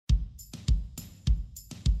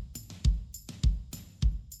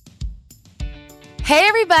Hey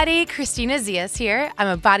everybody, Christina Zias here. I'm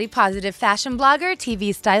a body positive fashion blogger,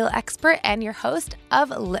 TV style expert, and your host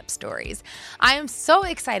of Lip Stories. I am so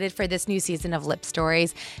excited for this new season of Lip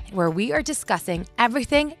Stories, where we are discussing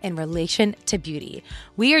everything in relation to beauty.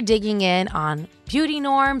 We are digging in on beauty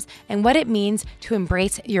norms and what it means to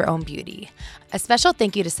embrace your own beauty. A special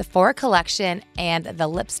thank you to Sephora Collection and the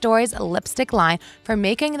Lip Stories lipstick line for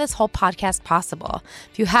making this whole podcast possible.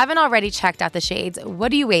 If you haven't already checked out the shades,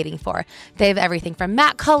 what are you waiting for? They have everything from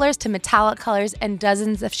matte colors to metallic colors and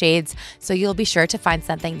dozens of shades, so you'll be sure to find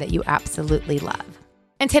something that you absolutely love.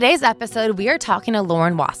 In today's episode, we are talking to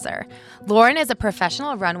Lauren Wasser. Lauren is a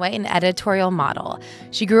professional runway and editorial model.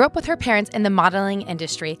 She grew up with her parents in the modeling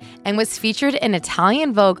industry and was featured in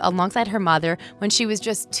Italian Vogue alongside her mother when she was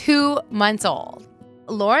just 2 months old.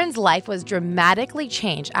 Lauren's life was dramatically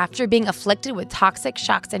changed after being afflicted with toxic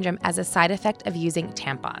shock syndrome as a side effect of using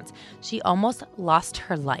tampons. She almost lost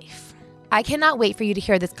her life. I cannot wait for you to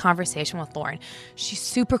hear this conversation with Lauren. She's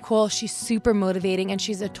super cool, she's super motivating, and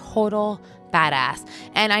she's a total badass.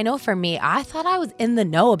 And I know for me, I thought I was in the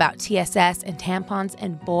know about TSS and tampons,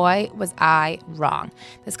 and boy, was I wrong.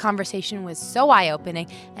 This conversation was so eye-opening,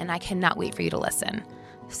 and I cannot wait for you to listen.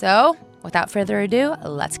 So, without further ado,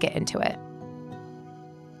 let's get into it.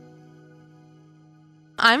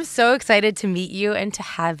 I'm so excited to meet you and to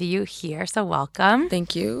have you here, so welcome.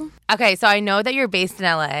 Thank you. Okay, so I know that you're based in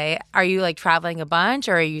LA. Are you like traveling a bunch,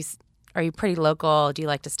 or are you pretty local? Do you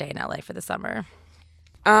like to stay in LA for the summer?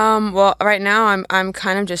 Well, right now I'm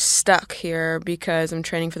kind of just stuck here because I'm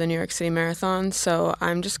training for the New York City Marathon, so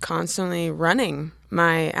I'm just constantly running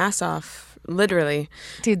my ass off. Literally.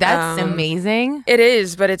 Dude, that's amazing. It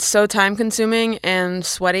is, but it's so time consuming and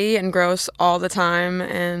sweaty and gross all the time,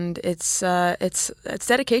 and it's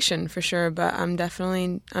dedication for sure, but I'm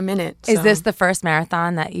in it. So. Is this the first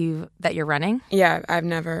marathon that you're running? Yeah, I've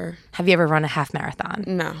never. Have you ever run a half marathon?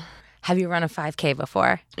 No. Have you run a 5K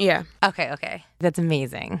before? Yeah. Okay. That's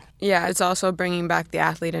amazing. Yeah, it's also bringing back the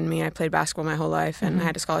athlete in me. I played basketball my whole life, and I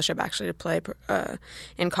had a scholarship actually to play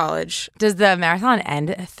in college. Does the marathon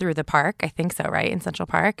end through the park? I think so, right? In Central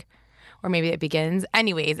Park? Or maybe it begins.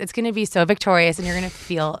 Anyways, it's going to be so victorious, and you're going to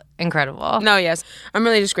feel incredible. No, yes. I'm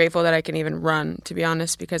really just grateful that I can even run, to be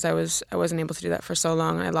honest, because I wasn't able to do that for so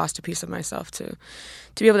long, and I lost a piece of myself to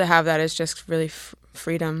be able to have that is just really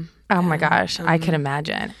freedom. Oh my gosh, I can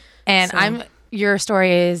imagine. And your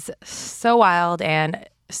story is so wild and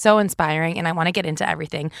so inspiring, and I want to get into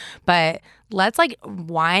everything. But let's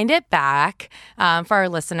wind it back for our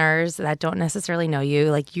listeners that don't necessarily know you.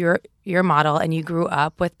 Like you're a model, and you grew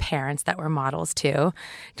up with parents that were models too.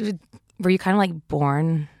 Were you kind of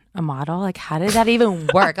born a model? Like how did that even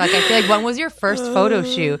work? I feel like when was your first photo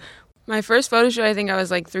shoot? My first photo shoot, I think I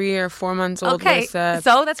was 3 or 4 months old. Okay, so that's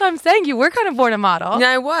what I'm saying. You were kind of born a model. Yeah,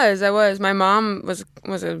 I was. My mom was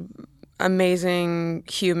a amazing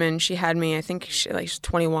human. She had me, I think she's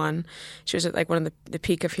 21. She was at one of the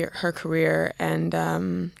peak of her career, and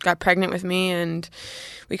got pregnant with me, and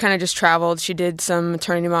we kind of just traveled. She did some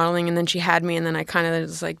maternity modeling, and then she had me, and then I kind of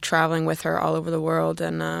was traveling with her all over the world.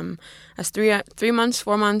 And as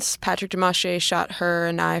 4 months, Patrick Demaché shot her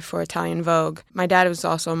and I for Italian Vogue. My dad was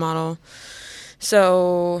also a model.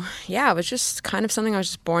 So yeah, it was just kind of something I was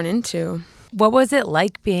just born into. What was it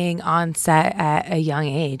like being on set at a young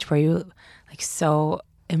age? Were you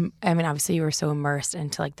obviously you were so immersed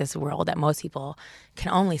into this world that most people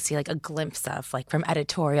can only see a glimpse of from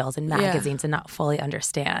editorials and magazines and not fully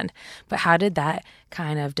understand. But how did that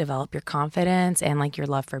kind of develop your confidence and your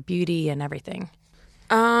love for beauty and everything?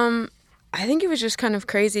 I think it was just kind of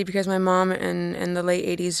crazy because my mom in the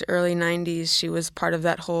late 80s, early 90s, she was part of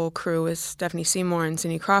that whole crew with Stephanie Seymour and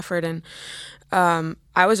Cindy Crawford. And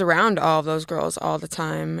I was around all of those girls all the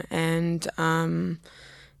time. And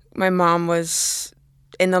my mom was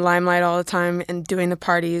in the limelight all the time and doing the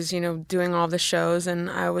parties, doing all the shows. And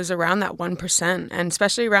I was around that 1%. And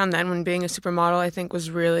especially around then when being a supermodel, I think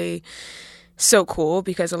was really so cool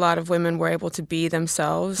because a lot of women were able to be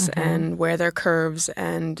themselves and wear their curves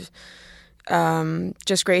and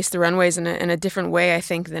just grace the runways in a different way, I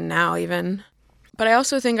think, than now even. But I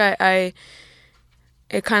also think it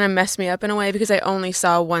kind of messed me up in a way because I only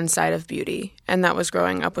saw one side of beauty, and that was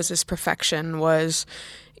growing up was this perfection, was,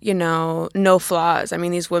 no flaws. I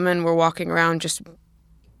mean, these women were walking around just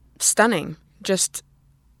stunning, just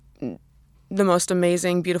the most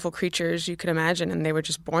amazing, beautiful creatures you could imagine, and they were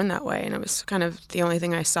just born that way, and it was kind of the only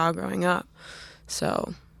thing I saw growing up.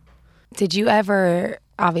 So, did you ever,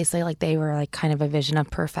 obviously, they were kind of a vision of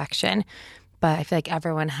perfection, but I feel like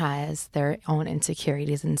everyone has their own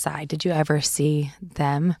insecurities inside. Did you ever see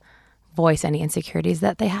them voice any insecurities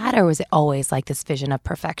that they had, or was it always like this vision of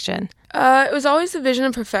perfection? It was always the vision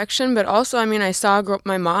of perfection, but also, I mean, I saw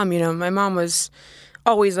my mom, my mom was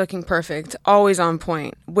always looking perfect, always on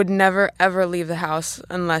point, would never, ever leave the house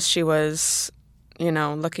unless she was,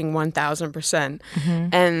 looking 1,000%.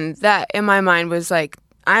 And that, in my mind, was like,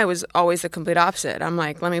 I was always the complete opposite. I'm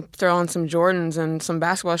like, let me throw on some Jordans and some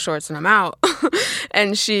basketball shorts and I'm out.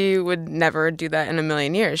 And she would never do that in a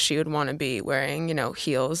million years. She would want to be wearing,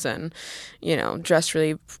 heels and, dress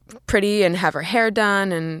really pretty and have her hair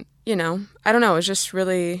done. And, I don't know. It was just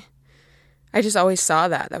really, I just always saw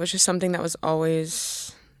that. That was just something that was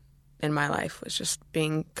always in my life, was just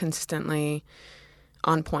being consistently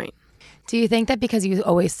on point. Do you think that because you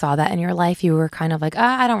always saw that in your life, you were kind of like,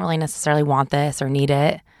 I don't really necessarily want this or need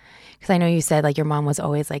it? Because I know you said like your mom was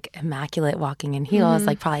always like immaculate, walking in heels,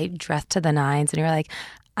 like probably dressed to the nines, and you were like,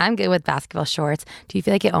 I'm good with basketball shorts. Do you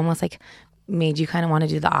feel like it almost like made you kind of want to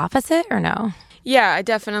do the opposite, or no? Yeah, I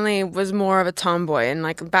definitely was more of a tomboy, and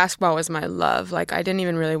like basketball was my love. Like I didn't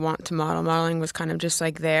even really want to model. Modeling was kind of just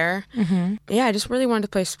like there. Yeah, I just really wanted to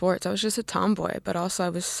play sports. I was just a tomboy, but also I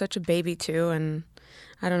was such a baby too, and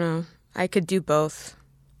I don't know. I could do both.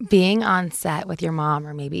 Being on set with your mom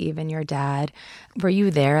or maybe even your dad, were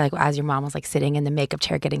you there like as your mom was like sitting in the makeup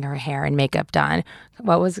chair getting her hair and makeup done?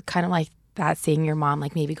 What was kind of like that, seeing your mom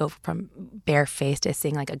like maybe go from barefaced to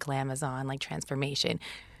seeing like a glamazon like transformation?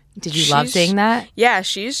 Did you love seeing that? Yeah,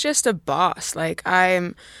 she's just a boss. Like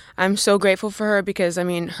I'm so grateful for her because I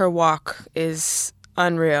mean her walk is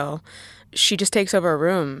unreal. She just takes over a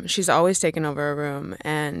room. She's always taken over a room,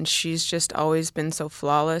 and she's just always been so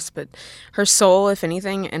flawless. But her soul, if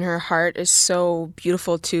anything, and her heart is so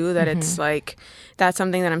beautiful too that it's like, that's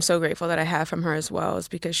something that I'm so grateful that I have from her as well, is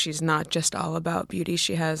because she's not just all about beauty.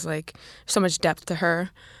 She has like so much depth to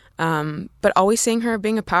her. But always seeing her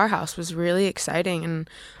being a powerhouse was really exciting, and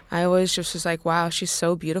I always just was like, wow, she's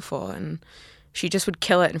so beautiful. And she just would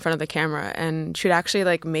kill it in front of the camera, and she'd actually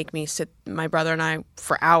like make me sit, my brother and I,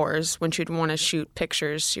 for hours. When she'd want to shoot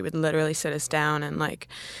pictures, she would literally sit us down and like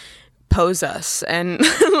pose us and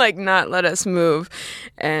like not let us move,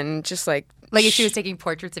 and just like if she was taking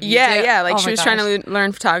portraits of you. Yeah, like she was trying to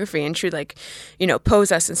learn photography, and she would like,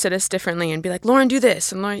 pose us and sit us differently and be like, Lauren, do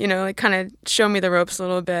this, and Lauren, like kind of show me the ropes a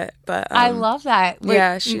little bit. But I love that.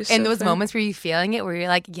 Yeah, she's in so those fun. moments where you feeling it, where you're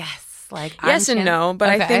like, yes. Like yes and no, but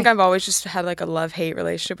okay. I think I've always just had like a love-hate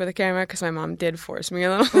relationship with the camera because my mom did force me a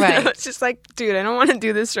little. Right. It's just like, dude, I don't want to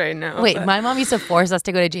do this right now. Wait, my mom used to force us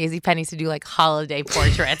to go to JCPenney's to do like holiday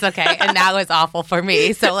portraits, okay? And that was awful for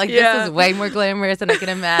me. So like this is way more glamorous than I can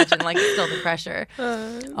imagine, like still the pressure.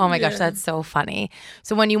 Oh my gosh, that's so funny.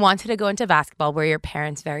 So when you wanted to go into basketball, were your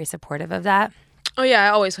parents very supportive of that? Oh yeah, I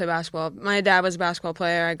always play basketball. My dad was a basketball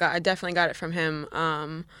player. I definitely got it from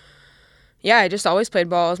him. Yeah, I just always played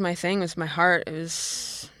ball. It was my thing. It was my heart. It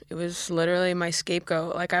was literally my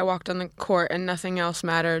scapegoat. Like I walked on the court and nothing else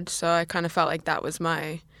mattered. So I kind of felt like that was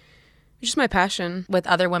just my passion. With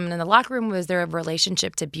other women in the locker room, was there a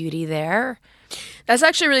relationship to beauty there? That's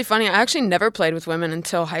actually really funny. I actually never played with women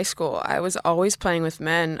until high school. I was always playing with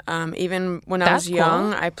men. Even when I was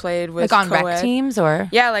young, I played with like on co-ed. rec teams or?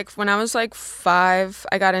 Yeah, like when I was like 5,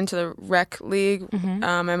 I got into the rec league.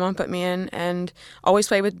 My mom put me in, and always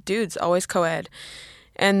played with dudes, always co-ed.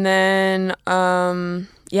 And then,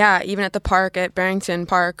 even at the park at Barrington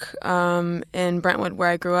Park in Brentwood, where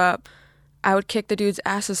I grew up, I would kick the dudes'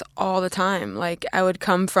 asses all the time. Like, I would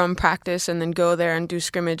come from practice and then go there and do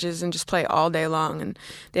scrimmages and just play all day long. And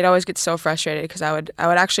they'd always get so frustrated because I would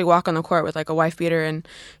actually walk on the court with like a wife beater and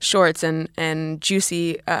shorts and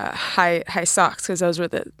juicy high socks, because those were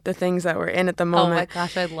the things that were in at the moment. Oh my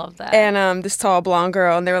gosh, I love that. And this tall blonde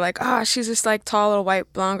girl, and they were like, "Oh, she's this like tall little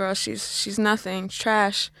white blonde girl. She's nothing. She's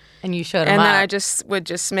trash." And you showed them And up. then I just would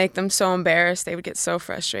just make them so embarrassed. They would get so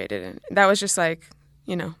frustrated, and that was just like,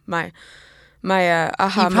 my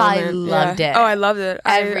aha you probably moment. loved it. Oh, I loved it.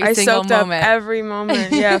 Every single soaked moment. up every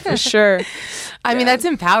moment. Yeah, for sure. I mean, that's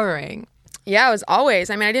empowering. Yeah, it was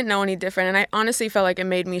always. I mean, I didn't know any different, and I honestly felt like it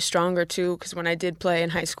made me stronger too, because when I did play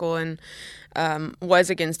in high school and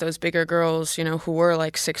was against those bigger girls, who were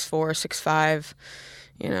like 6'4",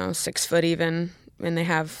 6'5", 6 foot even, and they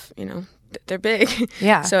have, they're big.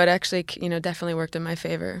 Yeah. So it actually, definitely worked in my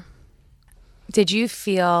favor. Did you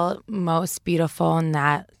feel most beautiful in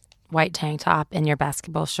that white tank top and your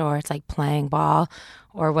basketball shorts, like playing ball?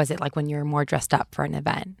 Or was it like when you were more dressed up for an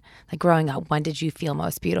event? Like growing up, when did you feel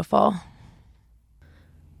most beautiful?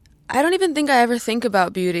 I don't even think I ever think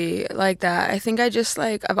about beauty like that. I think I just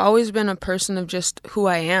I've always been a person of just who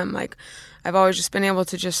I am. Like I've always just been able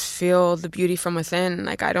to just feel the beauty from within.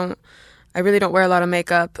 Like I don't I really don't wear a lot of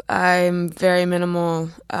makeup. I'm very minimal,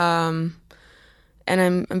 and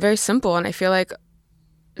I'm very simple. And I feel like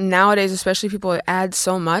nowadays, especially, people add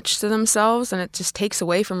so much to themselves, and it just takes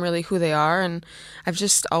away from really who they are. And I've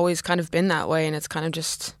just always kind of been that way, and it's kind of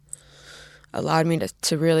just allowed me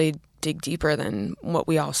to really dig deeper than what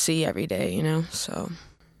we all see every day, you know? So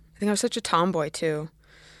I think I was such a tomboy too.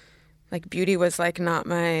 Like, beauty was like not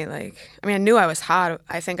my, like, I mean, I knew I was hot.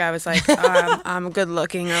 I think I was like, I'm good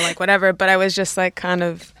looking or like whatever, but I was just like kind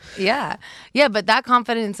of. Yeah. Yeah. But that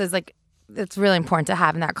confidence is like, it's really important to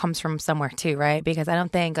have. And that comes from somewhere too, right? Because I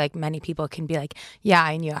don't think like many people can be like, yeah,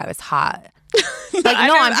 I knew I was hot. Like,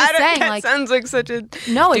 no, I'm just saying. That like, sounds like such a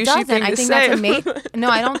no, it douchey doesn't. thing I to think say. that's amazing. No,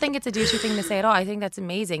 I don't think it's a douchey thing to say at all. I think that's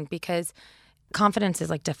amazing because confidence is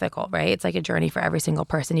like difficult, right? It's like a journey for every single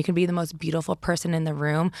person. You can be the most beautiful person in the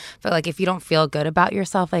room, but like if you don't feel good about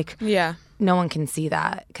yourself, like Yeah. no one can see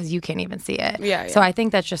that because you can't even see it. Yeah, So yeah. I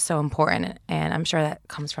think that's just so important, and I'm sure that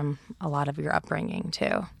comes from a lot of your upbringing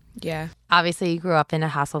too. Yeah. Obviously, you grew up in a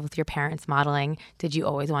household with your parents modeling. Did you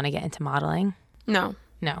always want to get into modeling? No.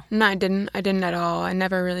 No. No, I didn't. I didn't at all. I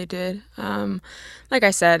never really did. Like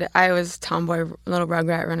I said, I was tomboy, little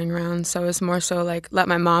rugrat running around. So it was more so like let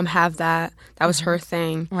my mom have that. That was her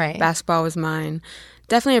thing. Right. Basketball was mine.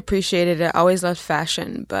 Definitely appreciated it. Always loved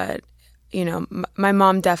fashion, but you know, my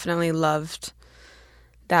mom definitely loved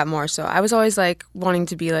that more. So I was always like wanting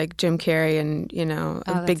to be like Jim Carrey and, you know,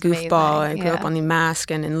 a big that's goofball. amazing. I grew up on The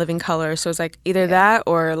Mask and in Living Color. So it was like either that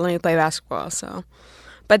or let me play basketball. So.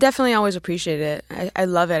 But definitely always appreciated it. I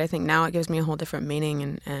love it. I think now it gives me a whole different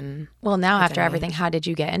meaning. And Well, now after identity. everything, how did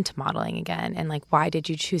you get into modeling again? And like, why did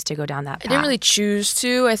you choose to go down that path? I didn't really choose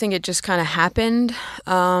to. I think it just kind of happened.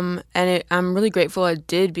 I'm really grateful it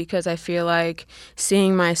did because I feel like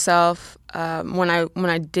seeing myself when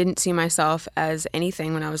I didn't see myself as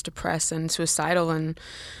anything, when I was depressed and suicidal and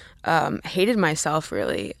hated myself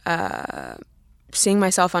really, seeing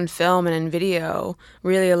myself on film and in video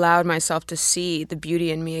really allowed myself to see the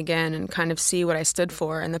beauty in me again and kind of see what I stood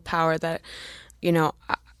for and the power that, you know,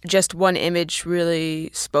 just one image really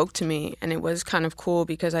spoke to me. And it was kind of cool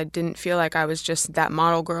because I didn't feel like I was just that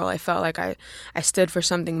model girl. I felt like I stood for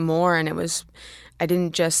something more, and I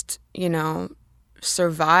didn't just, you know,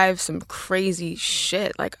 survive some crazy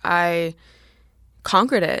shit. Like, I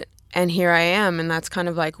conquered it, and here I am. And that's kind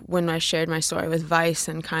of like when I shared my story with Vice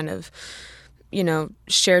and kind of, you know,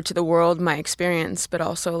 shared to the world my experience, but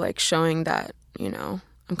also like showing that, you know,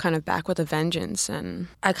 I'm kind of back with a vengeance. And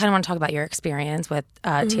I kind of want to talk about your experience with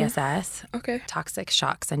TSS, okay, toxic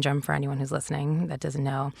shock syndrome, for anyone who's listening that doesn't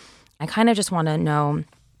know. I kind of just want to know,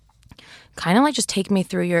 kind of like just take me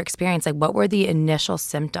through your experience. Like, what were the initial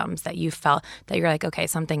symptoms that you felt that you're like, okay,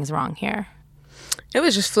 something's wrong here? It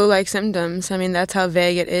was just flu-like symptoms. I mean, that's how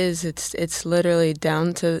vague it is. It's literally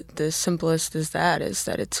down to the simplest as that, is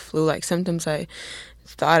that it's flu-like symptoms. I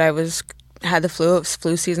thought I had the flu. It was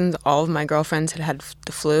flu seasons. All of my girlfriends had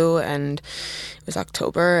the flu, and it was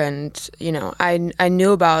October. And, you know, I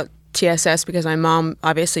knew about TSS because my mom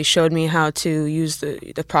obviously showed me how to use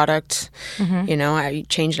the product. Mm-hmm. You know, I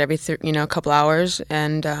changed it every a couple hours,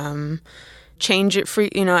 and change it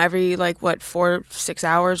every 4-6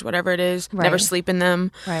 hours, whatever it is. Right. Never sleep in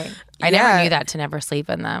them. Right. I never knew that, to never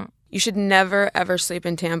sleep in them. You should never ever sleep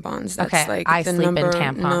in tampons. That's okay, like I the sleep number. in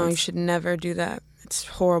tampons. No, you should never do that. It's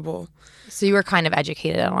horrible. So you were kind of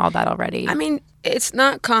educated on all that already. I mean, it's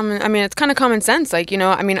not common. I mean, it's kind of common sense. Like, you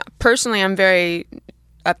know, I mean, personally, I'm very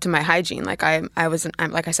up to my hygiene. Like,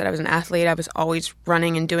 like I said, I was an athlete. I was always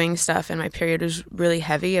running and doing stuff, and my period was really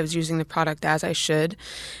heavy. I was using the product as I should,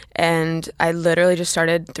 and I literally just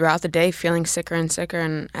started throughout the day feeling sicker and sicker,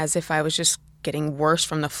 and as if I was just getting worse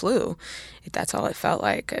from the flu. That's all it felt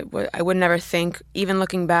like. I would never think, even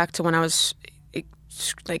looking back to when I was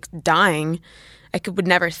like dying, would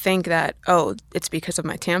never think that, oh, it's because of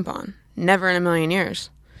my tampon. Never in a million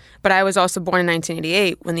years. But I was also born in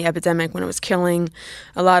 1988 when it was killing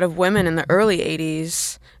a lot of women in the early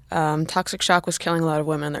 80s. Toxic shock was killing a lot of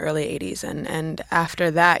women in the early 80s. And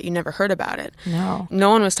after that, you never heard about it. No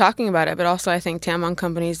one was talking about it. But also I think tampon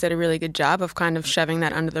companies did a really good job of kind of shoving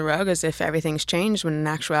that under the rug as if everything's changed, when in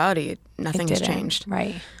actuality, nothing has changed.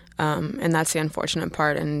 Right. And that's the unfortunate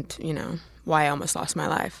part, and, you know, why I almost lost my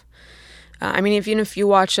life. I mean, even if you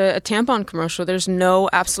watch a tampon commercial, there's no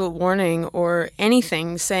absolute warning or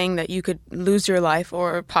anything saying that you could lose your life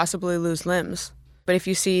or possibly lose limbs. But if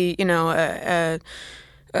you see, you know, a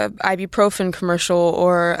ibuprofen commercial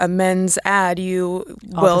or a men's ad, you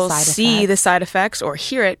will see the side effects or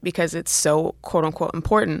hear it because it's so quote unquote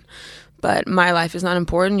important. But my life is not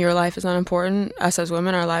important. Your life is not important. Us as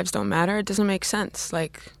women, our lives don't matter. It doesn't make sense.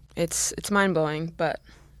 Like, it's mind blowing, but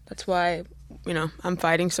That's why, I'm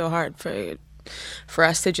fighting so hard for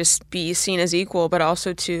us to just be seen as equal, but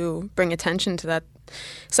also to bring attention to that.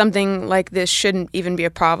 Something like this shouldn't even be a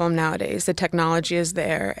problem nowadays. The technology is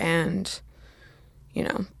there, and,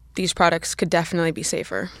 these products could definitely be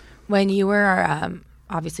safer. When you were,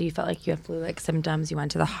 obviously you felt like you had flu-like symptoms, you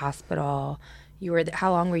went to the hospital.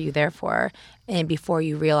 How long were you there for? And before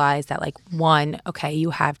you realized that, like, one, okay, you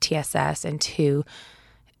have TSS, and two,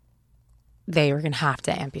 they were going to have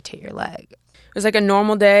to amputate your leg. It was like a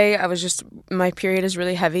normal day. My period is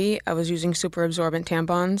really heavy. I was using super absorbent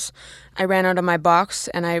tampons. I ran out of my box,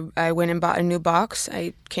 and I went and bought a new box.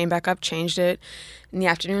 I came back up, changed it. In the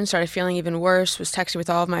afternoon, started feeling even worse, was texting with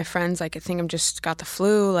all of my friends, like, I think I'm just got the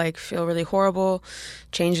flu, like, feel really horrible.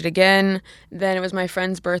 Changed it again. Then it was my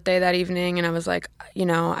friend's birthday that evening, and I was like,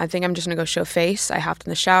 I think I'm just going to go show face. I hopped in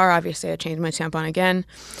the shower. Obviously, I changed my tampon again.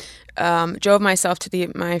 Drove myself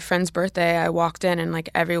to my friend's birthday. I walked in, and like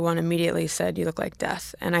everyone immediately said, "You look like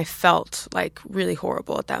death," and I felt like really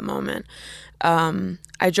horrible at that moment.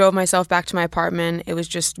 I drove myself back to my apartment. It was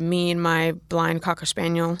just me and my blind Cocker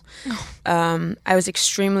Spaniel. I was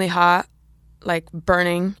extremely hot, like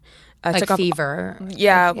burning. Like fever.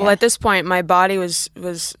 Yeah. Well, at this point, my body was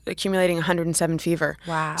accumulating 107 fever.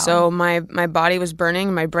 Wow. So my body was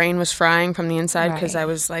burning. My brain was frying from the inside because I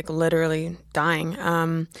was like literally dying.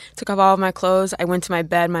 Took off all of my clothes. I went to my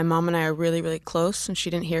bed. My mom and I are really, really close, and she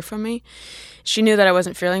didn't hear from me. She knew that I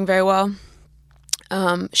wasn't feeling very well.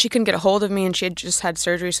 She couldn't get a hold of me, and she had just had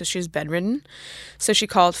surgery, so she was bedridden. So she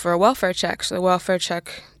called for a welfare check. So the welfare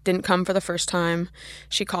check didn't come for the first time.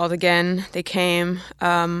 She called again. They came.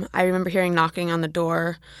 I remember hearing knocking on the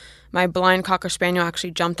door. My blind Cocker Spaniel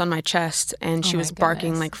actually jumped on my chest, and she was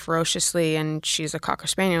barking like ferociously, and she's a Cocker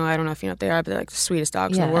Spaniel. I don't know if you know what they are, but they're like the sweetest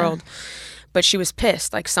dogs in the world. But she was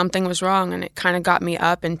pissed, like something was wrong, and it kind of got me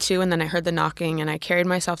up, and then I heard the knocking, and I carried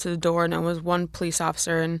myself to the door, and there was one police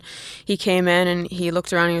officer, and he came in, and he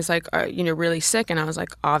looked around, and he was like, "Are you really sick?" And I was like,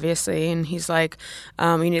 "Obviously." And he's like,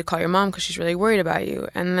 "You need to call your mom because she's really worried about you."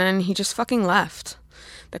 And then he just fucking left.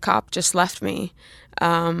 The cop just left me.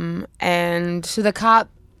 And so the cop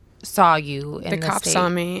saw you in the cop saw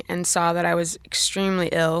me and saw that I was extremely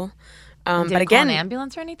ill. Did but again, call an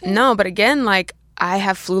ambulance or anything? No, but again, like, I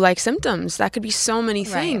have flu-like symptoms. That could be so many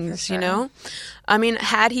things, for sure. I mean,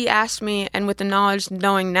 had he asked me, and with the knowledge,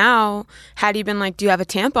 knowing now, had he been like, "Do you have a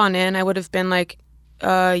tampon in?" I would have been like,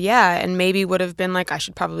 yeah, and maybe would have been like, I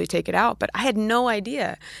should probably take it out. But I had no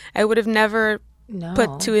idea. I would have never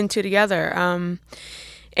put two and two together.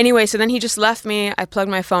 Anyway, so then he just left me. I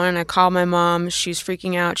plugged my phone and I called my mom. She's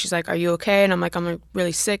freaking out. She's like, "Are you okay?" And I'm like, "I'm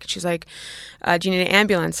really sick." She's like, "Do you need an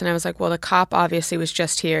ambulance?" And I was like, "Well, the cop obviously was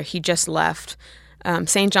just here. He just left."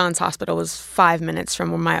 St. John's Hospital was 5 minutes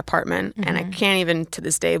from my apartment, and I can't even to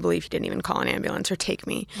this day believe he didn't even call an ambulance or take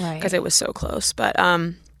me because it was so close. But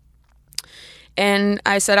and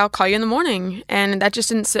I said, "I'll call you in the morning," and that just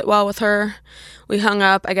didn't sit well with her. We hung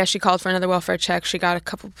up. I guess she called for another welfare check. She got a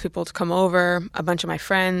couple of people to come over, a bunch of my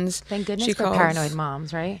friends. Thank goodness for paranoid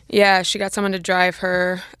moms, right? Yeah, she got someone to drive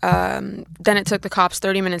her. Then it took the cops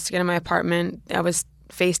 30 minutes to get in my apartment. I was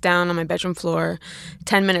face down on my bedroom floor,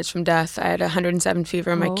 10 minutes from death. I had 107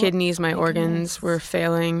 fever. My kidneys, my organs were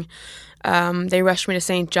failing. They rushed me to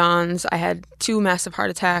St. John's. I had 2 massive heart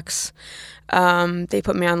attacks. They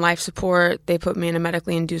put me on life support. They put me in a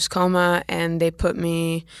medically induced coma, and they pumped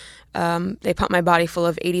my body full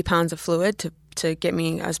of 80 pounds of fluid to get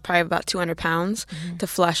me. I was probably about 200 pounds to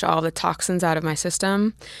flush all the toxins out of my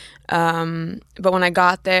system. But when I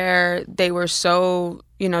got there, they were so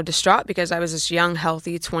distraught because I was this young,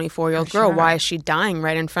 healthy 24-year-old girl. Why is she dying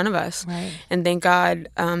right in front of us? Right. And thank God,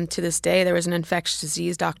 to this day, there was an infectious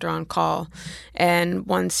disease doctor on call. And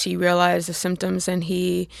once he realized the symptoms and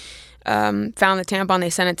he found the tampon,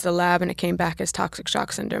 they sent it to the lab, and it came back as toxic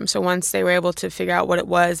shock syndrome. So once they were able to figure out what it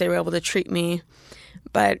was, they were able to treat me.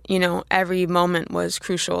 But, every moment was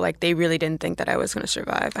crucial. Like, they really didn't think that I was going to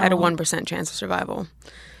survive. I had a 1% chance of survival.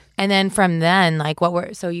 And then from then, like,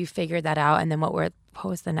 so you figured that out, and then what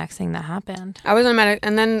was the next thing that happened? I was on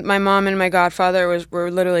and then my mom and my godfather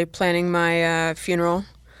were literally planning my funeral,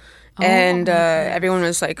 and everyone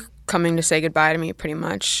was like coming to say goodbye to me pretty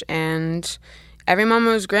much, and every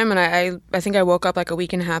moment was grim. And I think I woke up like a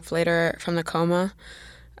week and a half later from the coma,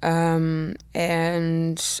 and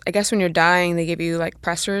I guess when you're dying, they give you like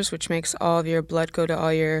pressors, which makes all of your blood go to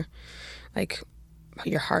all your like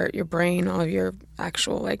your heart, your brain, all of your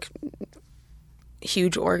actual like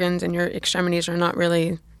huge organs, and your extremities they don't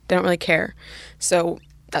really care. So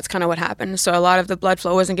that's kind of what happened. So a lot of the blood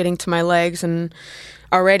flow wasn't getting to my legs and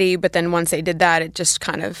already, but then once they did that, it just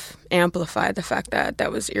kind of amplified the fact that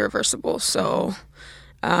that was irreversible. So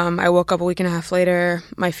I woke up a week and a half later.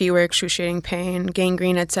 My feet were excruciating pain.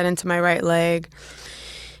 Gangrene had set into my right leg.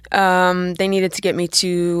 They needed to get me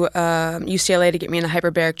to UCLA to get me in a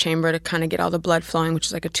hyperbaric chamber to kind of get all the blood flowing, which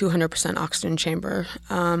is like a 200% oxygen chamber.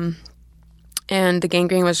 And the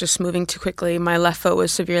gangrene was just moving too quickly. My left foot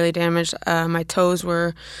was severely damaged. My toes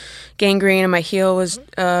were gangrene, and my heel was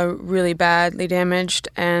really badly damaged.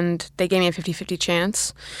 And they gave me a 50-50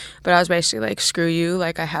 chance. But I was basically like, screw you.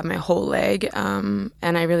 Like, I have my whole leg. And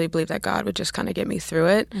I really believed that God would just kind of get me through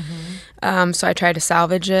it. Mm-hmm. So I tried to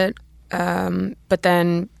salvage it. But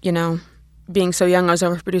then, you know, being so young, I was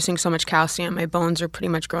overproducing so much calcium. My bones are pretty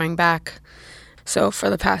much growing back. So for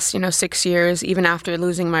the past, 6 years, even after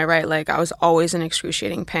losing my right leg, I was always in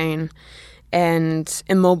excruciating pain and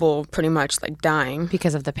immobile, pretty much like dying.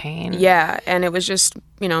 Because of the pain? Yeah, and it was just,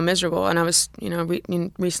 miserable. And I was,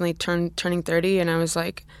 recently turning 30, and I was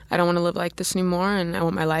like, I don't want to live like this anymore, and I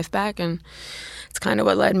want my life back. And it's kind of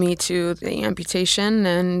what led me to the amputation,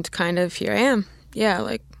 and kind of here I am. Yeah,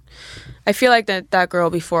 like, I feel like that girl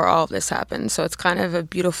before all of this happened. So it's kind of a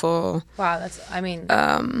beautiful... Wow,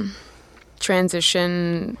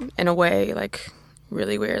 transition in a way, like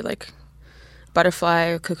really weird, like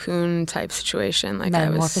butterfly cocoon type situation. Like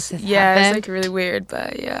Metamorphosis it's like really weird,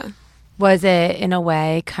 but yeah. Was it in a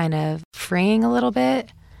way kind of freeing a little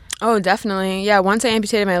bit? Oh, definitely. Yeah, once I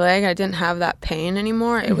amputated my leg, I didn't have that pain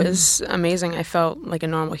anymore. It was amazing. I felt like a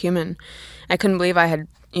normal human. I couldn't believe I had,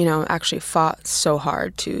 actually fought so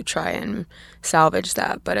hard to try and salvage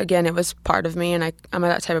that. But again, it was part of me, and I'm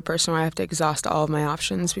that type of person where I have to exhaust all of my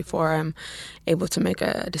options before I'm able to make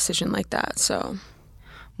a decision like that. So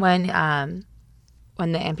when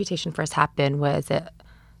the amputation first happened,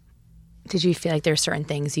 did you feel like there were certain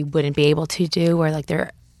things you wouldn't be able to do, or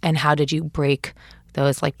and how did you break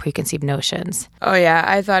those like preconceived notions? Oh yeah,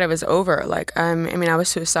 I thought it was over. Like, I was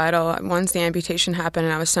suicidal. Once the amputation happened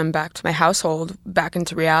and I was sent back to my household, back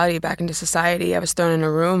into reality, back into society, I was thrown in a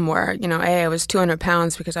room where, I was 200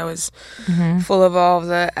 pounds because I was full of all of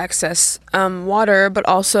the excess water, but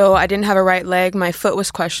also I didn't have a right leg. My foot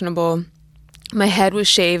was questionable. My head was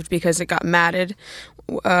shaved because it got matted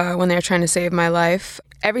when they were trying to save my life.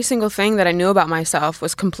 Every single thing that I knew about myself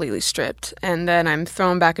was completely stripped. And then I'm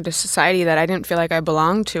thrown back into society that I didn't feel like I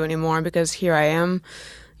belonged to anymore, because here I am,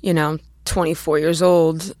 24 years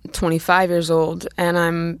old, 25 years old, and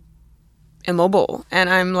I'm immobile.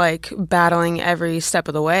 And I'm like battling every step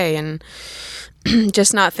of the way, and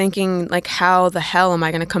just not thinking like, how the hell am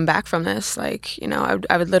I going to come back from this? Like,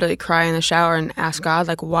 I would literally cry in the shower and ask God,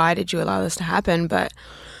 like, why did you allow this to happen? But,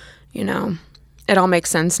 it all makes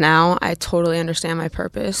sense now. I totally understand my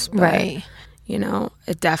purpose. But, right.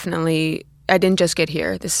 It definitely, I didn't just get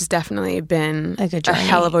here. This has definitely been a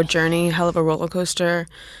hell of a journey, hell of a roller coaster.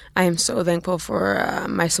 I am so thankful for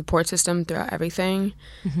my support system throughout everything.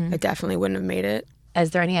 I definitely wouldn't have made it.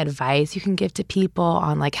 Is there any advice you can give to people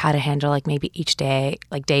on like how to handle like maybe each day,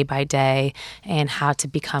 like day by day, and how to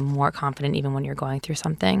become more confident even when you're going through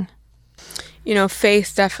something?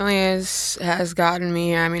 Faith definitely has gotten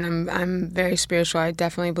me. I mean, I'm very spiritual. I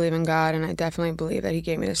definitely believe in God, and I definitely believe that He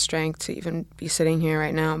gave me the strength to even be sitting here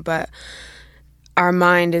right now. But our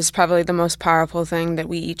mind is probably the most powerful thing that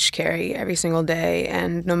we each carry every single day.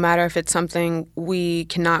 And no matter if it's something we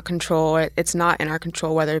cannot control, it's not in our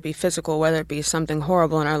control, whether it be physical, whether it be something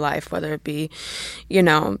horrible in our life, whether it be,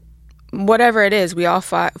 whatever it is, we all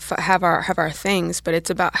have our things, but it's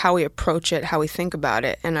about how we approach it, how we think about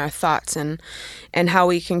it, and our thoughts, and how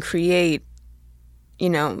we can create,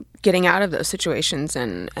 getting out of those situations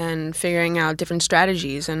and figuring out different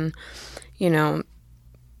strategies. And,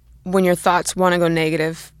 when your thoughts want to go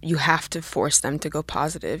negative, you have to force them to go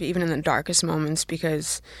positive, even in the darkest moments,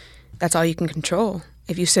 because that's all you can control.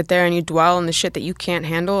 If you sit there and you dwell on the shit that you can't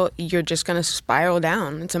handle, you're just going to spiral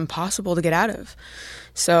down. It's impossible to get out of.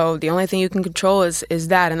 So the only thing you can control is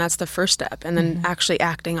that, and that's the first step. And then actually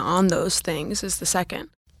acting on those things is the second.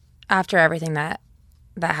 After everything that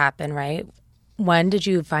happened, right? When did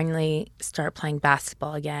you finally start playing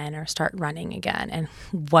basketball again or start running again? And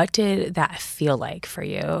what did that feel like for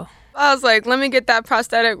you? I was like, let me get that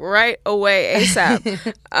prosthetic right away,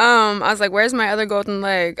 ASAP. I was like, where's my other golden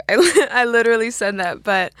leg? I literally said that.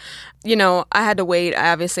 But, I had to wait.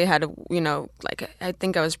 I obviously had to, I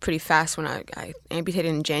think I was pretty fast when I amputated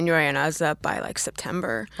in January, and I was up by like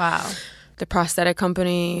September. Wow. The prosthetic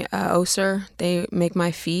company, Össur, they make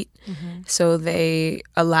my feet. So they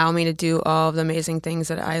allow me to do all of the amazing things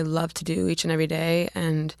that I love to do each and every day.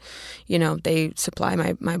 And, they supply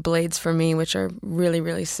my blades for me, which are really,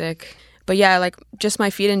 really sick. But yeah, like just my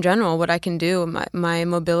feet in general, what I can do, my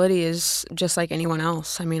mobility is just like anyone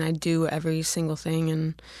else. I mean, I do every single thing,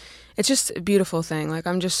 and it's just a beautiful thing. Like,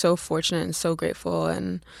 I'm just so fortunate and so grateful,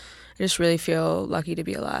 and I just really feel lucky to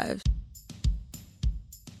be alive.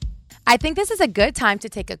 I think this is a good time to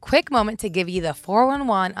take a quick moment to give you the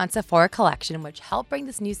 411 on Sephora Collection, which helped bring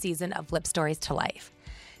this new season of Lip Stories to life.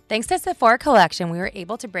 Thanks to Sephora Collection, we were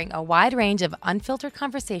able to bring a wide range of unfiltered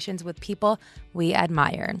conversations with people we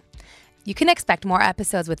admire. You can expect more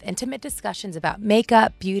episodes with intimate discussions about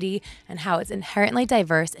makeup, beauty, and how it's inherently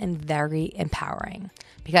diverse and very empowering.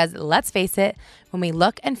 Because let's face it, when we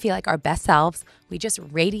look and feel like our best selves, we just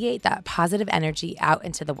radiate that positive energy out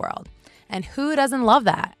into the world. And who doesn't love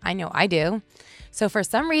that? I know I do. So for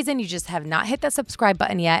some reason you just have not hit that subscribe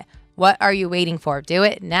button yet, what are you waiting for? Do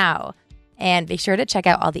it now. And be sure to check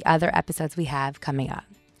out all the other episodes we have coming up.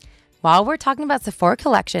 While we're talking about Sephora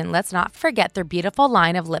Collection, let's not forget their beautiful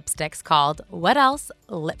line of lipsticks called What Else?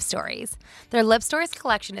 Lip Stories. Their Lip Stories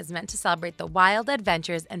collection is meant to celebrate the wild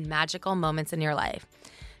adventures and magical moments in your life.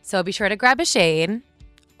 So be sure to grab a shade,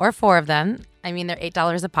 or 4 of them. I mean, they're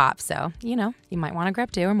 $8 a pop, so, you might want to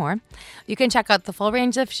grab 2 or more. You can check out the full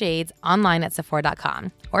range of shades online at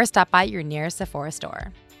Sephora.com or stop by your nearest Sephora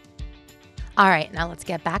store. All right, now let's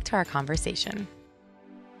get back to our conversation.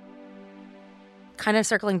 Kind of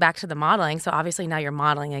circling back to the modeling, so obviously now you're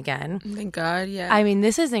modeling again. Thank God, yeah. I mean,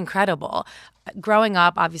 this is incredible. Growing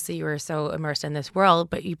up, obviously you were so immersed in this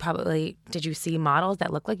world, but did you see models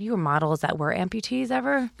that looked like you, or models that were amputees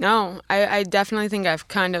ever? No, I definitely think I've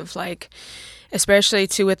kind of like, especially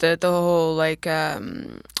too with the whole like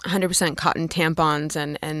 100% cotton tampons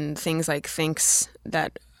and things like Thinx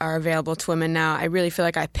that are available to women now. I really feel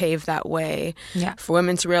like I paved that way for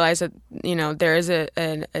women to realize that, there is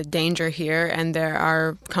a danger here, and there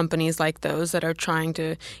are companies like those that are trying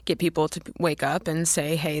to get people to wake up and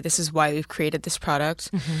say, hey, this is why we've created this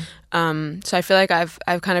product. Mm-hmm. So I feel like I've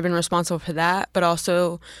kind of been responsible for that, but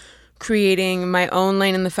also creating my own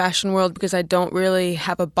lane in the fashion world, because I don't really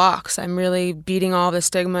have a box. I'm really beating all the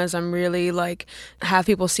stigmas. I'm really like have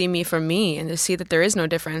people see me for me, and to see that there is no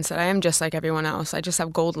difference, that I am just like everyone else. I just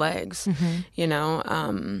have gold legs,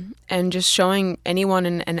 and just showing anyone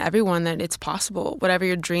and everyone that it's possible, whatever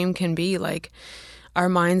your dream can be. Like, our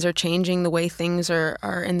minds are changing. The way things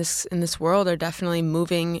are in this world are definitely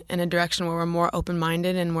moving in a direction where we're more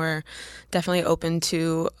open-minded, and we're definitely open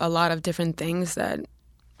to a lot of different things that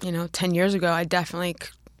 10 years ago, I definitely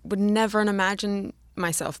would never imagine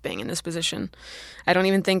myself being in this position. I don't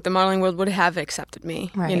even think the modeling world would have accepted me.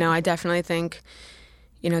 Right. I definitely think,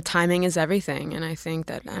 timing is everything. And I think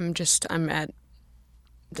that I'm at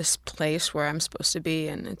this place where I'm supposed to be.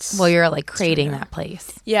 And it's... Well, you're like creating that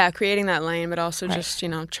place. Yeah, creating that lane, but also just,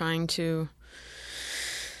 trying to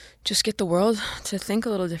just get the world to think a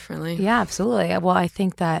little differently. Yeah, absolutely. Well, I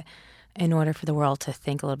think that in order for the world to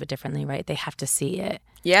think a little bit differently, right, they have to see it.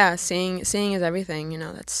 Yeah, seeing is everything.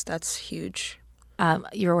 That's huge.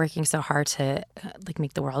 You're working so hard to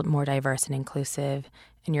make the world more diverse and inclusive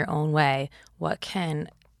in your own way. What can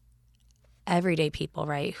everyday people,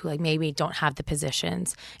 right, who maybe don't have the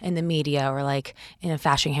positions in the media or in a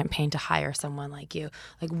fashion campaign to hire someone like you,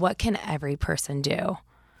 what can every person do?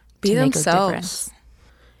 Be themselves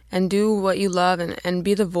and do what you love, and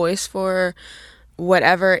be the voice for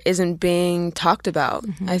whatever isn't being talked about.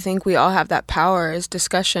 Mm-hmm. I think we all have that power, is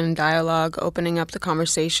discussion, dialogue, opening up the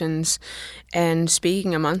conversations and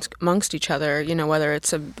speaking amongst each other, whether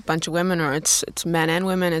it's a bunch of women or it's men and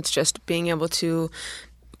women. It's just being able to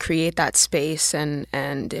create that space, and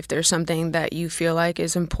if there's something that you feel like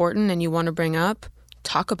is important and you want to bring up,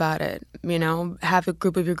 talk about it. Have a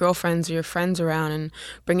group of your girlfriends or your friends around and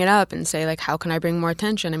bring it up and say, how can I bring more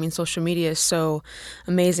attention? I mean, social media is so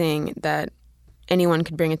amazing that anyone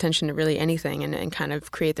could bring attention to really anything and kind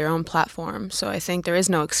of create their own platform. So I think there is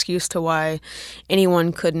no excuse to why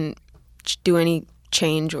anyone couldn't do any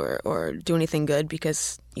change or do anything good,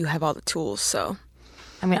 because you have all the tools. So,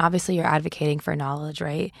 I mean, obviously you're advocating for knowledge,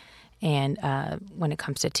 right? And when it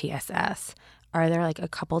comes to TSS, are there a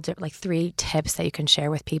couple 3 tips that you can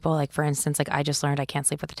share with people? For instance, I just learned I can't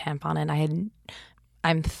sleep with a tampon, and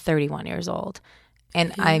I'm 31 years old.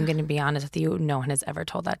 And yeah. I'm going to be honest with you, no one has ever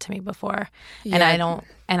told that to me before. Yeah.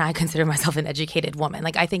 And I consider myself an educated woman.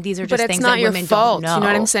 I think these are just things that women don't know. You know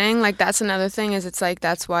what I'm saying? That's another thing, is it's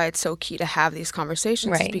that's why it's so key to have these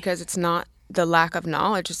conversations, right? Because it's not the lack of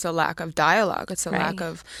knowledge, it's a lack of dialogue, it's a lack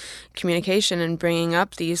of communication, and bringing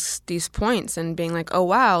up these points and being oh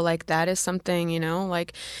wow, that is something,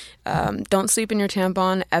 don't sleep in your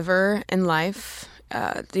tampon ever in life.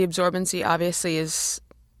 The absorbency obviously is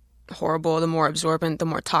horrible. The more absorbent, the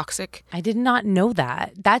more toxic. I did not know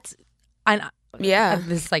that. This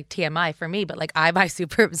is TMI for me, but I buy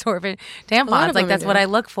super absorbent tampons. That's what I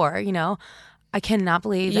look for, I cannot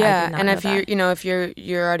believe that. Yeah, I did not and know if that.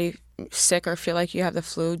 you're already sick or feel like you have the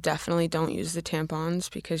flu, definitely don't use the tampons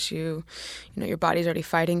because your body's already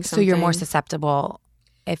fighting So something. you're more susceptible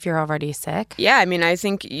if you're already sick? Yeah, I mean, I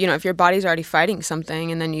think, if your body's already fighting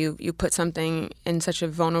something and then you put something in such a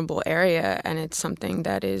vulnerable area and it's something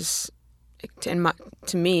that is,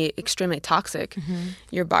 to me, extremely toxic,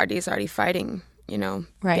 your body's already fighting,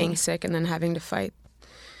 Right. being sick and then having to fight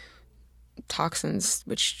toxins,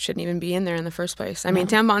 which shouldn't even be in there in the first place. I mean,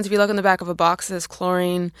 tampons, if you look on the back of a box, it says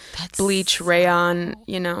chlorine, bleach, rayon,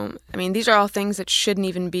 I mean, these are all things that shouldn't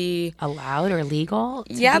even be allowed or legal.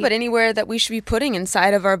 Yeah, but anywhere that we should be putting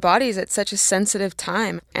inside of our bodies at such a sensitive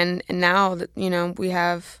time. And now that, we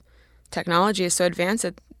have technology is so advanced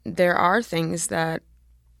that there are things that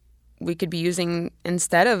we could be using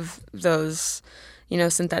instead of those,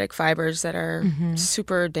 synthetic fibers that are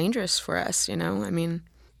super dangerous for us, I mean.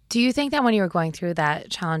 Do you think that when you were going through that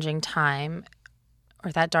challenging time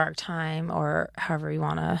or that dark time or however you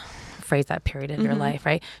want to phrase that period in your life,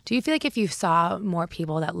 right? Do you feel like if you saw more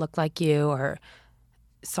people that looked like you or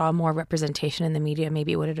saw more representation in the media,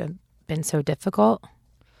 maybe it would have been so difficult?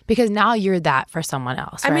 Because now you're that for someone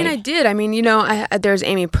else, right? I mean, I did. I mean, there's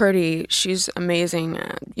Amy Purdy. She's amazing.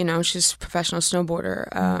 She's a professional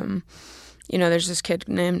snowboarder. There's this kid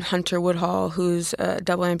named Hunter Woodhall who's a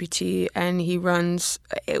double amputee and he runs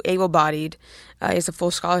able-bodied. He has a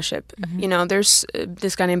full scholarship. There's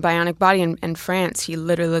this guy named Bionic Body in France. He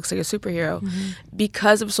literally looks like a superhero.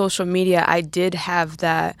 Because of social media, I did have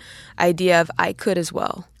that idea of I could as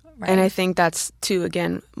well. Right. And I think that's, too,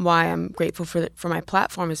 again, why I'm grateful for my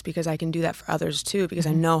platform is because I can do that for others, too, because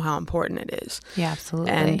I know how important it is. Yeah,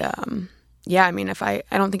 absolutely. And, I mean, I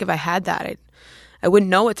don't think if I had that, I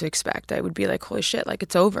wouldn't know what to expect. I would be like, holy shit, like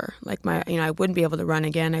it's over. Like I wouldn't be able to run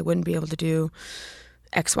again. I wouldn't be able to do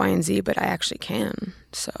X, Y, and Z, but I actually can.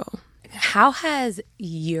 So how has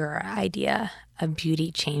your idea of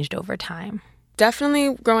beauty changed over time?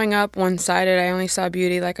 Definitely growing up one-sided. I only saw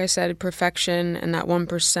beauty, like I said, perfection, and that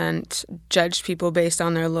 1% judged people based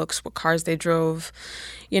on their looks, what cars they drove.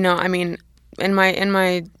 I mean, in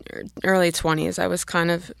my early 20s, I was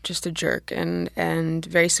kind of just a jerk and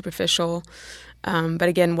very superficial. But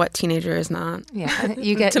again, what teenager is not? Yeah,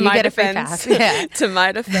 you get a free pass. Yeah. To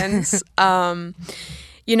my defense, and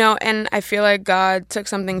I feel like God took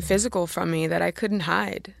something physical from me that I couldn't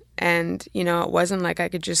hide, and it wasn't like I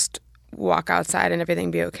could just walk outside and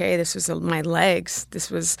everything be okay. This was my legs.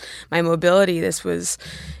 This was my mobility. This was,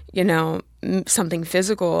 something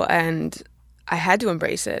physical, and I had to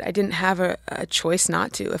embrace it. I didn't have a choice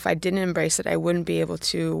not to. If I didn't embrace it, I wouldn't be able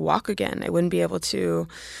to walk again. I wouldn't be able to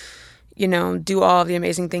do all of the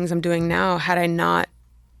amazing things I'm doing now had I not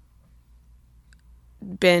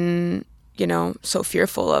been, so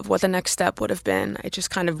fearful of what the next step would have been. I just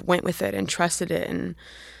kind of went with it and trusted it and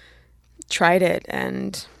tried it.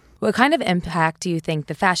 And what kind of impact do you think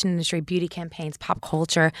the fashion industry, beauty campaigns, pop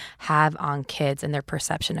culture have on kids and their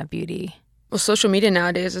perception of beauty? Well, social media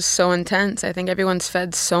nowadays is so intense. I think everyone's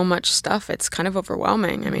fed so much stuff. It's kind of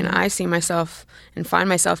overwhelming. I mean, I see myself and find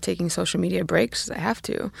myself taking social media breaks as I have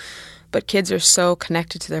to. But kids are so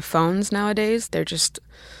connected to their phones nowadays. They're just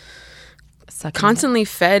constantly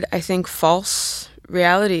fed, I think, false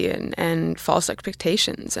reality and false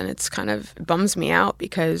expectations. And it bums me out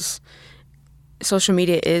because social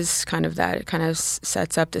media is kind of that. It kind of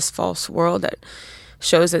sets up this false world that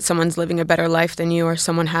shows that someone's living a better life than you or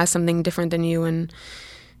someone has something different than you. And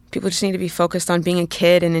people just need to be focused on being a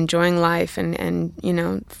kid and enjoying life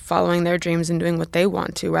and following their dreams and doing what they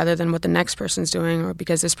want to rather than what the next person's doing or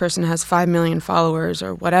because this person has 5 million followers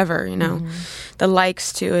or whatever, The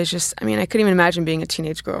likes, too, is just, I mean, I couldn't even imagine being a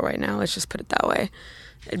teenage girl right now. Let's just put it that way.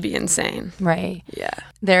 It'd be insane. Right. Yeah.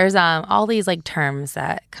 There's all these terms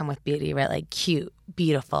that come with beauty, right? Like cute,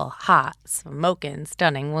 beautiful, hot, smoking,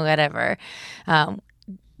 stunning, whatever.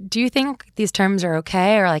 Do you think these terms are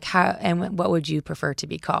okay or how and what would you prefer to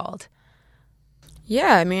be called?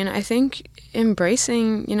 Yeah, I mean, I think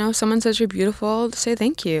embracing, someone says you're beautiful, say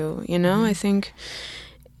thank you, I think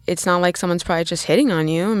it's not like someone's probably just hitting on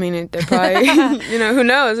you. I mean, they're probably, who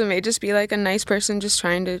knows? It may just be a nice person just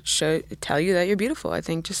trying to tell you that you're beautiful. I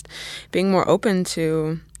think just being more open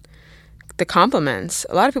to the compliments.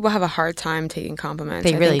 A lot of people have a hard time taking compliments.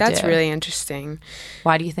 They really do. I think that's really interesting.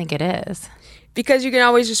 Why do you think it is? Because you can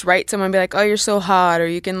always just write someone and be like, oh, you're so hot. Or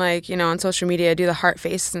you can on social media do the heart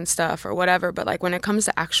faces and stuff or whatever. But when it comes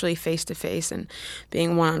to actually face to face and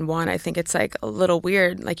being one-on-one, I think it's a little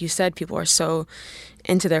weird. Like you said, people are so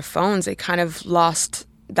into their phones. They kind of lost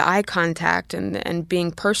the eye contact and being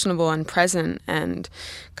personable and present and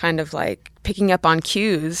kind of like picking up on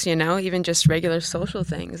cues, you know, even just regular social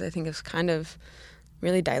things, I think is kind of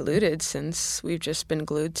really diluted since we've just been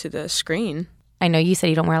glued to the screen. I know you said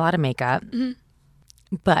you don't wear a lot of makeup,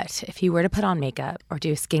 but if you were to put on makeup or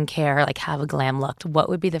do skincare or like have a glam look, what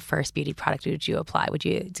would be the first beauty product would you apply? Would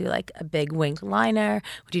you do like a big winged liner?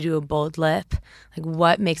 Would you do a bold lip? Like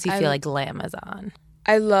what makes you feel like glam is on?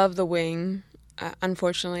 I love the wing.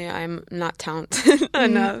 Unfortunately, I'm not talented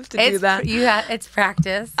enough to do that. It's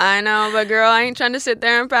practice. I know, but girl, I ain't trying to sit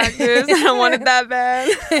there and practice. I don't want it that bad.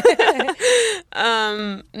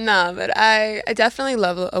 No, but I definitely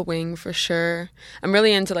love a wing for sure. I'm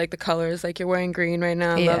really into like the colors. Like you're wearing green right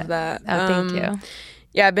now. I love that. Oh, thank you.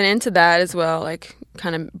 Yeah, I've been into that as well, like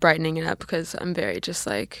kind of brightening it up because I'm very just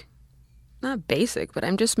like, not basic, but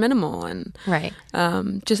I'm just minimal, and right.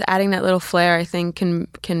 Just adding that little flair, I think,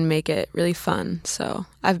 can make it really fun. So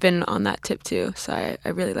I've been on that tip too. So I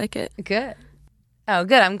really like it. Good. Oh,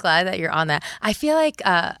 good. I'm glad that you're on that. I feel like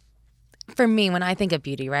for me, when I think of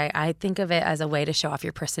beauty, right, I think of it as a way to show off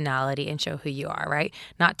your personality and show who you are, right?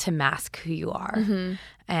 Not to mask who you are. Mm-hmm.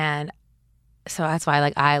 And so that's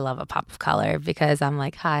why I love a pop of color, because I'm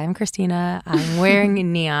like, hi, I'm Christina. I'm wearing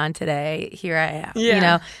neon today. Here I am, you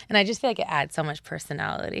know? And I just feel like it adds so much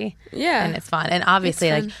personality. Yeah. And it's fun. And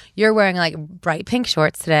obviously, like, you're wearing like bright pink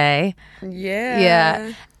shorts today. Yeah.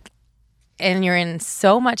 Yeah. And you're in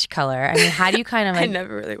so much color. I mean, how do you kind of like... I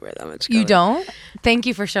never really wear that much color. You don't? Thank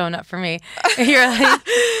you for showing up for me. You're like...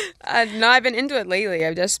 No, I've been into it lately.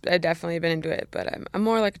 I've definitely been into it. But I'm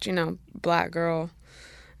more like, you know, black girl.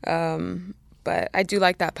 But I do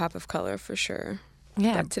like that pop of color for sure.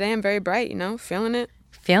 Yeah. But today I'm very bright, you know, feeling it.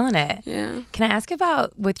 Feeling it. Yeah. Can I ask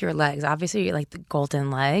about with your legs? Obviously, you're like the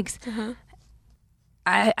golden legs. Uh-huh.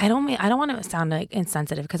 I don't want to sound like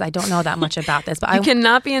insensitive because I don't know that much about this, but you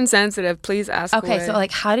cannot be insensitive. Please ask. Okay, away. So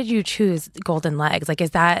like, how did you choose golden legs? Like,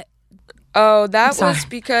 is that? Oh, that was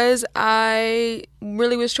because I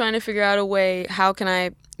really was trying to figure out a way. How can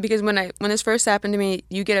I? Because when this first happened to me,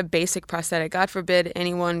 you get a basic prosthetic. God forbid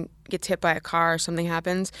anyone gets hit by a car or something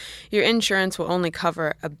happens, your insurance will only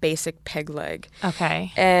cover a basic peg leg.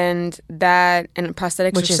 Okay. And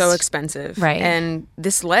prosthetics are so expensive. Right. And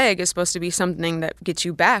this leg is supposed to be something that gets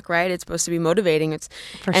you back, right? It's supposed to be motivating.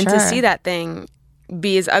 For and sure. To see that thing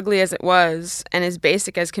be as ugly as it was and as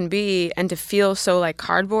basic as can be, and to feel so like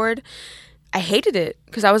cardboard, I hated it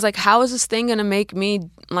because I was like, how is this thing going to make me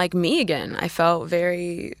like me again? I felt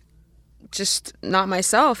very just not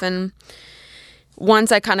myself. And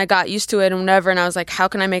once I kind of got used to it and whatever, and I was like, how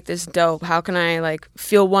can I make this dope? How can I like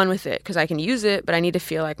feel one with it? Because I can use it, but I need to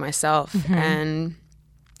feel like myself. Mm-hmm. And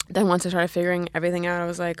then once I started figuring everything out, I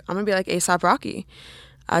was like, I'm going to be like A$AP Rocky.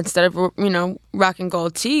 Instead of, you know, rocking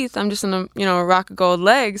gold teeth, I'm just going to, you know, rock gold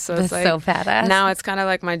legs. So that's it's like, so badass. Now it's kind of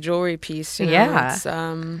like my jewelry piece. You know? Yeah. It's,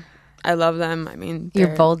 I love them. I mean,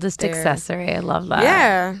 your boldest accessory. I love that.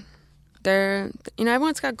 Yeah. They're, you know,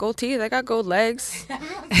 everyone's got gold teeth. I got gold legs.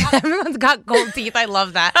 Everyone's got gold teeth. I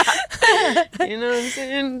love that. You know what I'm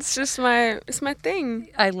saying? It's just it's my thing.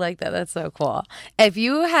 I like that. That's so cool. If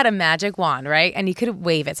you had a magic wand, right, and you could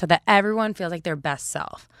wave it so that everyone feels like their best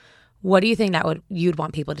self, what do you think you'd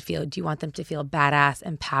want people to feel? Do you want them to feel badass,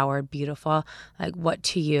 empowered, beautiful? Like, what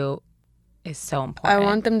to you is so important? I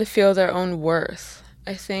want them to feel their own worth.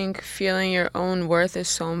 I think feeling your own worth is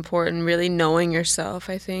so important, really knowing yourself.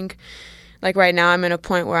 I think, like right now, I'm at a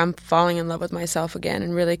point where I'm falling in love with myself again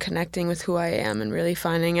and really connecting with who I am and really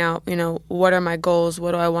finding out, you know, what are my goals?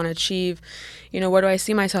 What do I want to achieve? You know, where do I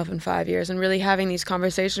see myself in 5 years? And really having these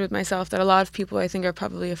conversations with myself that a lot of people, I think, are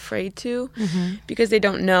probably afraid to because they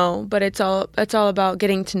don't know. But it's all about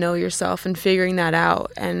getting to know yourself and figuring that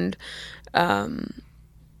out. And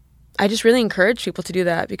I just really encourage people to do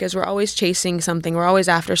that because we're always chasing something. We're always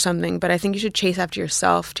after something. But I think you should chase after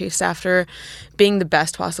yourself, chase after being the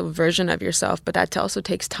best possible version of yourself. But that also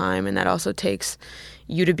takes time, and that also takes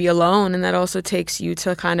you to be alone, and that also takes you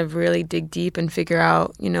to kind of really dig deep and figure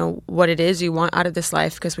out, you know, what it is you want out of this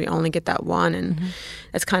life, because we only get that one. And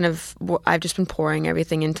that's kind of, I've just been pouring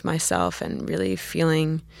everything into myself and really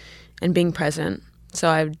feeling and being present. So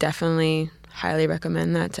I definitely highly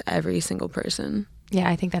recommend that to every single person. Yeah,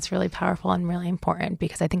 I think that's really powerful and really important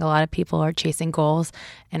because I think a lot of people are chasing goals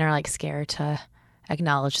and are like scared to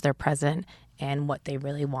acknowledge their present and what they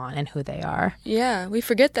really want and who they are. Yeah, we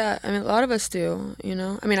forget that. I mean, a lot of us do, you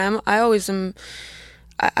know. I mean, I always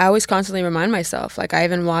constantly remind myself. Like, I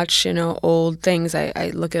even watch, you know, old things.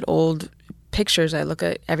 I look at old pictures, I look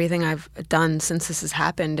at everything I've done since this has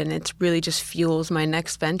happened, and it really just fuels my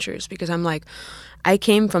next ventures, because I'm like, I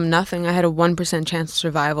came from nothing. I had a 1% chance of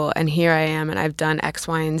survival, and here I am, and I've done X,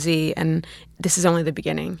 Y, and Z, and this is only the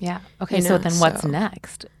beginning. Yeah. Okay, so then what's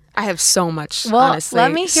next? I have so much, well, honestly.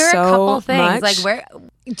 Let me hear so a couple things. Much. Like, where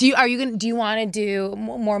do you want to do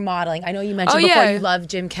more modeling? I know you mentioned before you love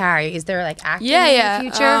Jim Carrey. Is there like acting in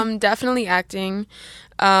the future? Definitely acting.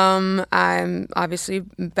 I'm obviously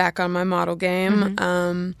back on my model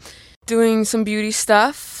game. Doing some beauty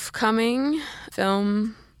stuff coming,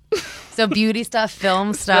 film. So beauty stuff,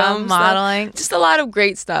 film stuff, modeling. Just a lot of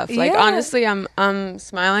great stuff. Like, honestly, I'm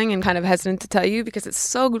smiling and kind of hesitant to tell you, because it's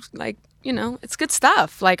so, like, you know, it's good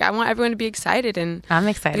stuff. Like, I want everyone to be excited, and I'm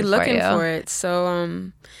excited be looking for it.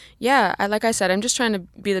 So, like I said, I'm just trying to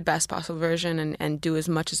be the best possible version, and do as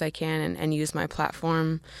much as I can, and use my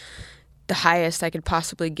platform the highest I could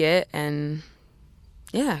possibly get, and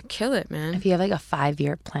kill it, man. If you have like a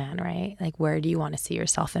 5-year plan, right? Like, where do you want to see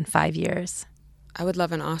yourself in 5 years? I would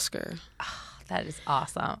love an Oscar. Oh, that is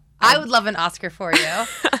awesome. I would love an Oscar for you.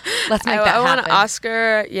 Let's make that happen. I want an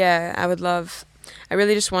Oscar. Yeah, I would love. I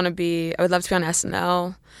really just want to be. I would love to be on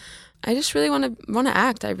SNL. I just really want to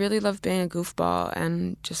act. I really love being a goofball,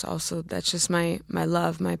 and just also that's just my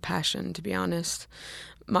love, my passion. To be honest,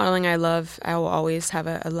 modeling I love. I will always have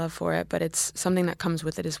a love for it, but it's something that comes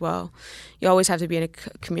with it as well. You always have to be a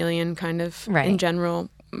chameleon, kind of, in general,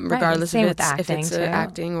 regardless if it's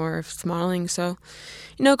acting or if it's modeling. So,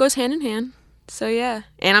 it goes hand in hand. So, yeah.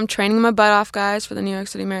 And I'm training my butt off, guys, for the New York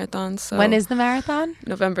City Marathon. So when is the marathon?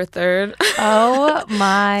 November 3rd. Oh,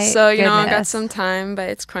 my So, goodness. I got some time, but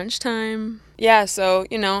it's crunch time. Yeah, so,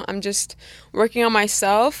 I'm just working on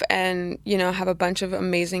myself, and, have a bunch of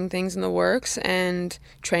amazing things in the works, and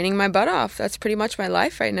training my butt off. That's pretty much my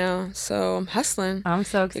life right now. So I'm hustling. I'm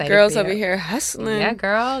so excited. The girls over here hustling. Yeah,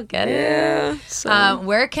 girl, get it. Yeah. So.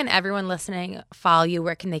 Where can everyone listening follow you?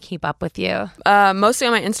 Where can they keep up with you? Mostly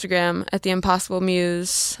on my Instagram at The Impossible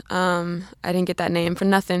Muse. I didn't get that name for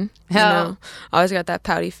nothing. I always got that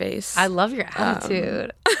pouty face. I love your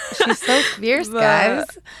attitude. She's so fierce, guys.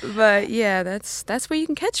 But yeah, that's where you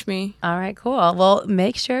can catch me. All right, cool. Well,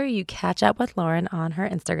 make sure you catch up with Lauren on her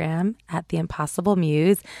Instagram at The Impossible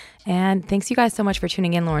Muse. And thanks you guys so much for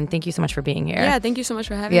tuning in, Lauren. Thank you so much for being here. Yeah, thank you so much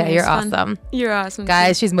for having me. Yeah, you're awesome. You're awesome.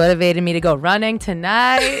 Guys, she's motivated me to go running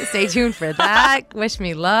tonight. Stay tuned for that. Wish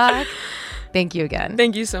me luck. Thank you again.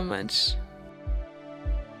 Thank you so much.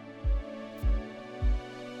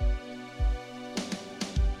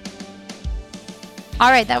 All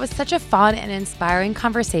right, that was such a fun and inspiring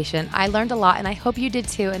conversation. I learned a lot, and I hope you did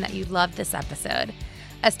too, and that you loved this episode.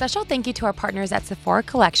 A special thank you to our partners at Sephora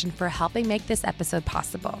Collection for helping make this episode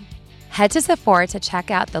possible. Head to Sephora to check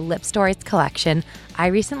out the Lip Stories collection. I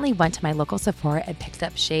recently went to my local Sephora and picked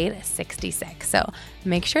up shade 66, so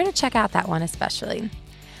make sure to check out that one especially.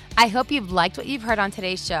 I hope you've liked what you've heard on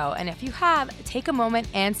today's show, and if you have, take a moment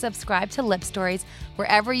and subscribe to Lip Stories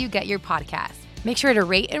wherever you get your podcasts. Make sure to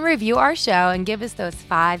rate and review our show and give us those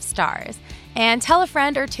 5 stars. And tell a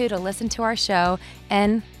friend or two to listen to our show.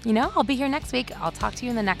 And, I'll be here next week. I'll talk to you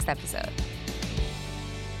in the next episode.